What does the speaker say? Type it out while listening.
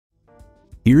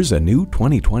Here's a new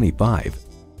 2025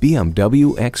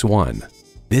 BMW X1.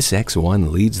 This X1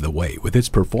 leads the way with its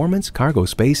performance, cargo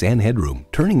space, and headroom,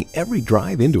 turning every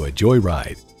drive into a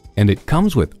joyride. And it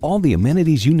comes with all the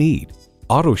amenities you need: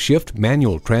 auto shift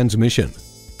manual transmission,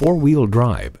 four-wheel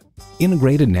drive,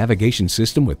 integrated navigation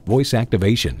system with voice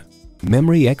activation,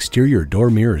 memory exterior door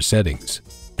mirror settings,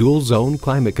 dual zone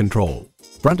climate control,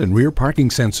 front and rear parking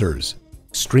sensors,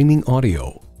 streaming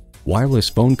audio, wireless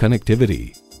phone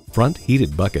connectivity, front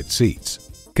heated bucket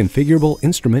seats, configurable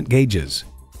instrument gauges,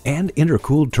 and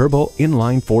intercooled turbo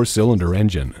inline four-cylinder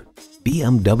engine.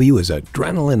 BMW is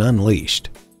adrenaline unleashed.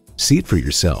 See it for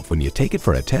yourself when you take it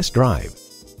for a test drive.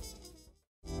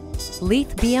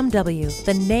 Leith BMW,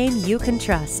 the name you can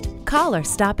trust. Call or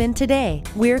stop in today.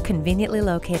 We're conveniently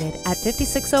located at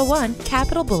 5601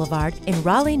 Capital Boulevard in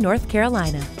Raleigh, North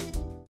Carolina.